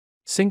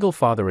Single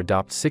father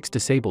adopts 6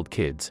 disabled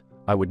kids.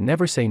 I would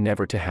never say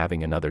never to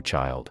having another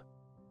child.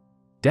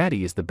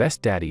 Daddy is the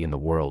best daddy in the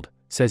world,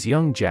 says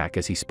young Jack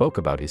as he spoke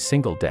about his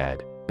single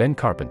dad, Ben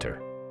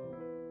Carpenter.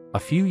 A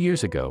few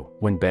years ago,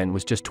 when Ben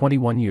was just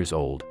 21 years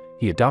old,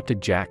 he adopted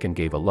Jack and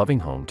gave a loving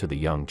home to the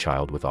young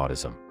child with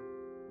autism.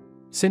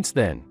 Since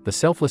then, the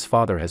selfless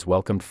father has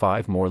welcomed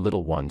 5 more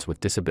little ones with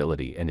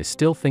disability and is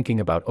still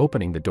thinking about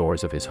opening the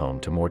doors of his home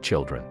to more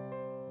children.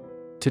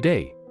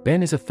 Today,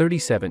 Ben is a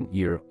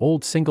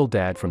 37-year-old single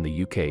dad from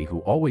the UK who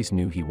always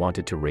knew he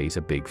wanted to raise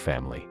a big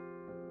family.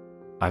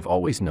 I've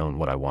always known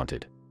what I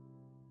wanted.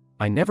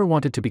 I never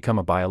wanted to become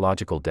a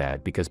biological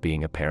dad because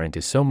being a parent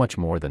is so much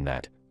more than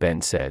that,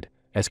 Ben said,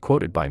 as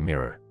quoted by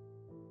Mirror.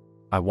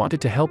 I wanted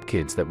to help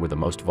kids that were the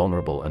most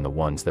vulnerable and the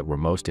ones that were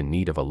most in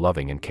need of a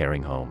loving and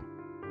caring home.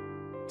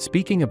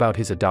 Speaking about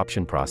his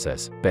adoption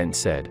process, Ben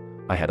said,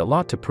 I had a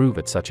lot to prove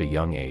at such a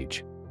young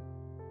age.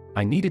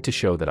 I needed to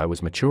show that I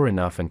was mature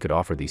enough and could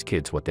offer these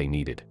kids what they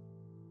needed.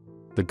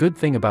 The good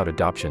thing about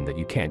adoption that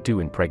you can't do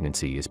in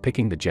pregnancy is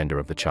picking the gender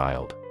of the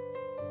child.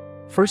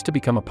 First to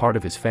become a part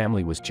of his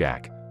family was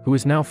Jack, who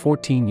is now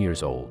 14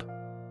 years old.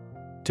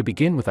 To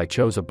begin with, I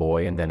chose a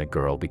boy and then a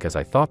girl because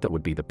I thought that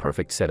would be the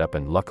perfect setup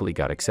and luckily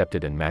got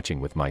accepted and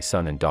matching with my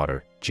son and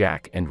daughter,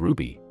 Jack and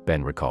Ruby,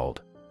 Ben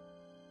recalled.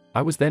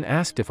 I was then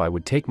asked if I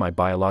would take my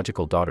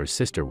biological daughter's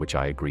sister, which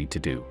I agreed to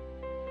do.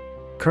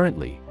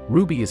 Currently,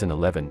 Ruby is an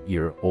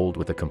 11-year-old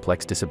with a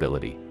complex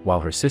disability, while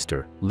her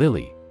sister,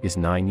 Lily, is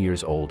 9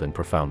 years old and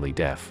profoundly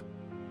deaf.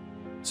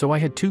 So I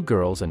had 2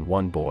 girls and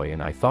 1 boy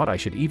and I thought I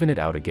should even it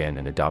out again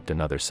and adopt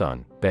another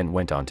son, Ben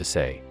went on to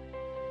say.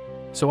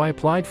 So I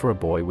applied for a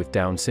boy with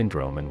Down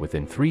syndrome and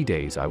within 3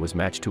 days I was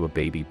matched to a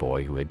baby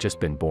boy who had just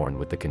been born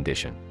with the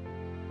condition.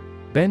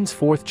 Ben's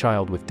 4th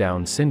child with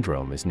Down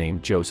syndrome is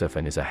named Joseph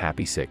and is a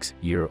happy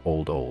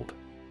 6-year-old.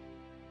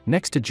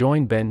 Next to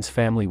join Ben's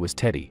family was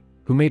Teddy,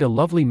 who made a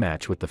lovely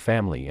match with the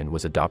family and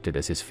was adopted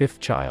as his 5th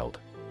child.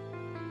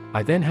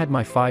 I then had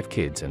my 5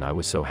 kids and I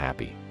was so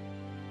happy.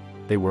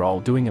 They were all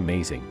doing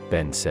amazing,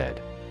 Ben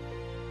said.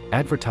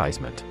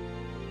 Advertisement.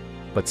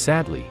 But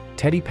sadly,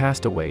 Teddy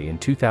passed away in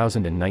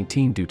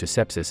 2019 due to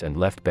sepsis and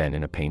left Ben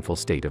in a painful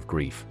state of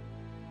grief.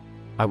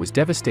 I was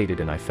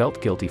devastated and I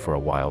felt guilty for a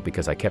while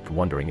because I kept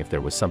wondering if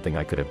there was something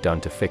I could have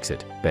done to fix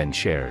it, Ben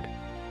shared.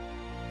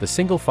 The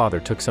single father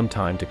took some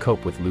time to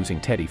cope with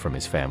losing Teddy from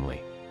his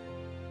family.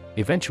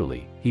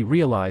 Eventually, he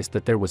realized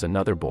that there was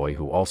another boy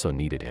who also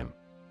needed him.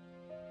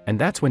 And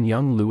that's when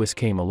young Lewis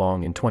came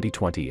along in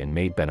 2020 and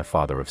made Ben a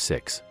father of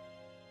 6.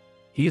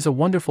 He is a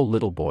wonderful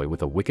little boy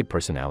with a wicked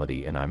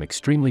personality and I'm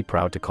extremely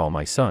proud to call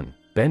my son,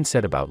 Ben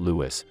said about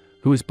Lewis,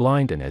 who is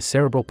blind and has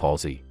cerebral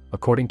palsy,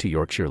 according to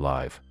Yorkshire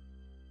Live.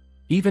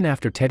 Even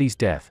after Teddy's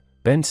death,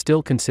 Ben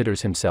still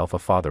considers himself a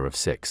father of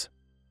 6.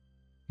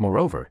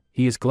 Moreover,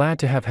 he is glad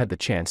to have had the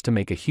chance to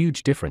make a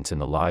huge difference in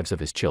the lives of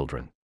his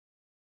children.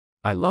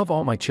 I love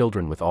all my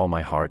children with all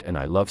my heart and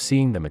I love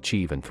seeing them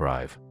achieve and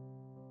thrive.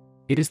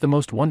 It is the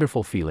most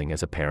wonderful feeling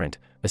as a parent,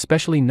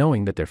 especially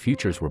knowing that their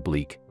futures were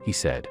bleak, he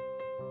said.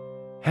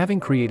 Having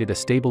created a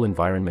stable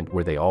environment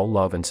where they all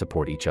love and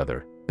support each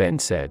other, Ben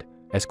said,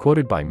 as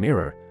quoted by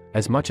Mirror,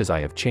 as much as I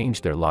have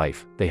changed their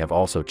life, they have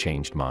also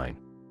changed mine.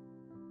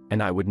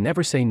 And I would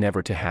never say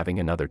never to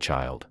having another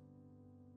child.